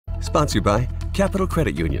Sponsored by Capital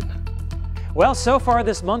Credit Union. Well, so far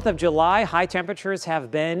this month of July, high temperatures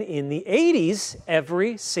have been in the 80s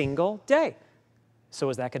every single day. So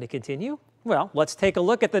is that going to continue? Well, let's take a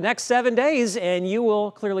look at the next 7 days and you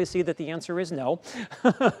will clearly see that the answer is no.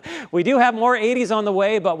 We do have more 80s on the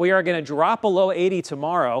way, but we are going to drop below 80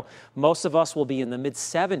 tomorrow. Most of us will be in the mid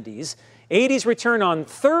 70s. 80s return on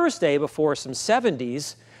Thursday before some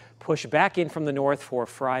 70s push back in from the north for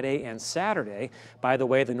Friday and Saturday. By the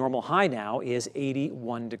way, the normal high now is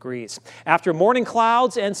 81 degrees. After morning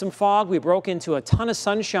clouds and some fog, we broke into a ton of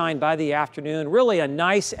sunshine by the afternoon. Really a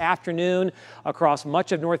nice afternoon across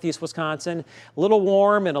much of northeast Wisconsin. A little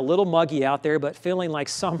warm and a little muggy out there, but feeling like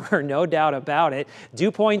summer, no doubt about it.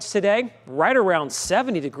 Dew points today, right around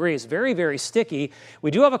 70 degrees. Very, very sticky.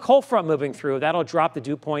 We do have a cold front moving through. That'll drop the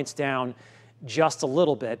dew points down just a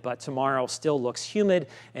little bit, but tomorrow still looks humid,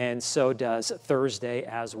 and so does Thursday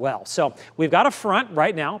as well. So we've got a front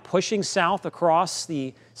right now pushing south across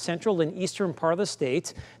the central and eastern part of the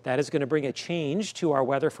state. That is going to bring a change to our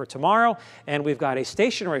weather for tomorrow, and we've got a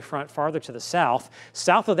stationary front farther to the south.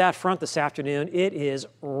 South of that front this afternoon, it is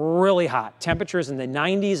really hot. Temperatures in the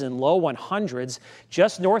 90s and low 100s.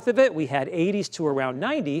 Just north of it, we had 80s to around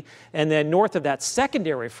 90, and then north of that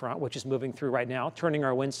secondary front, which is moving through right now, turning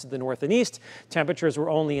our winds to the north and east, temperatures were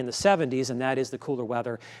only in the 70s, and that is the cooler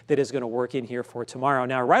weather that is going to work in here for tomorrow.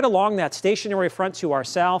 Now, right along that stationary front to our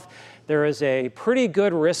south, there is a pretty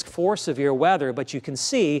good risk for severe weather, but you can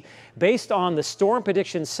see, based on the Storm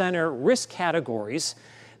Prediction Center risk categories,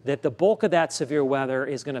 that the bulk of that severe weather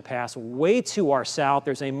is going to pass way to our south.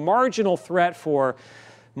 There's a marginal threat for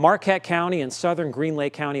Marquette County and southern Green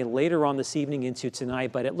Lake County later on this evening into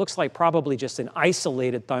tonight, but it looks like probably just an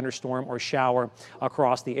isolated thunderstorm or shower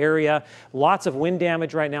across the area. Lots of wind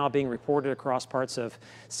damage right now being reported across parts of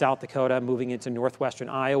South Dakota, moving into northwestern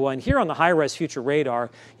Iowa. And here on the high-res future radar,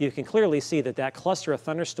 you can clearly see that that cluster of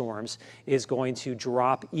thunderstorms is going to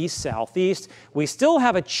drop east-southeast. We still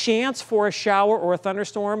have a chance for a shower or a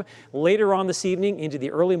thunderstorm later on this evening into the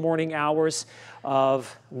early morning hours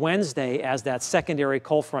of Wednesday as that secondary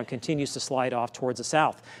cold front continues to slide off towards the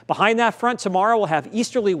south. Behind that front tomorrow we'll have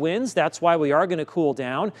easterly winds. That's why we are going to cool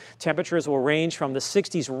down. Temperatures will range from the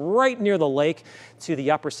 60s right near the lake to the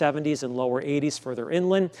upper 70s and lower 80s further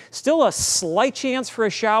inland. Still a slight chance for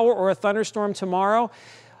a shower or a thunderstorm tomorrow.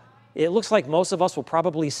 It looks like most of us will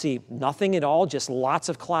probably see nothing at all, just lots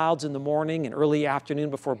of clouds in the morning and early afternoon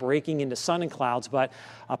before breaking into sun and clouds, but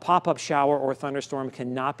a pop-up shower or thunderstorm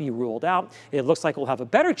cannot be ruled out. It looks like we'll have a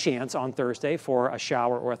better chance on Thursday for a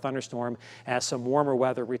shower or a thunderstorm as some warmer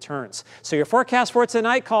weather returns. So your forecast for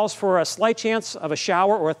tonight calls for a slight chance of a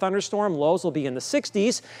shower or a thunderstorm. Lows will be in the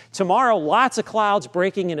 60s. Tomorrow, lots of clouds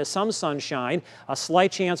breaking into some sunshine. A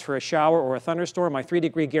slight chance for a shower or a thunderstorm. My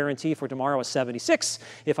 3-degree guarantee for tomorrow is 76.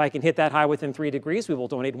 If I can hit that high within 3 degrees, we will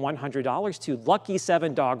donate $100 to Lucky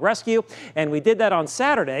 7 Dog Rescue. And we did that on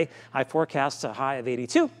Saturday. I forecast a high of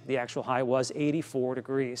 82. The actual high was 84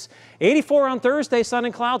 degrees. 84 on Thursday, sun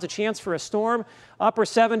and clouds, a chance for a storm. Upper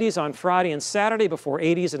 70s on Friday and Saturday before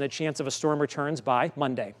 80s, and a chance of a storm returns by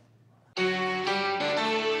Monday.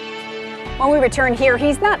 When we return here,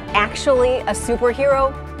 he's not actually a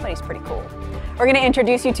superhero, but he's pretty cool. We're going to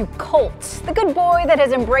introduce you to Colt, the good boy that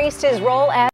has embraced his role as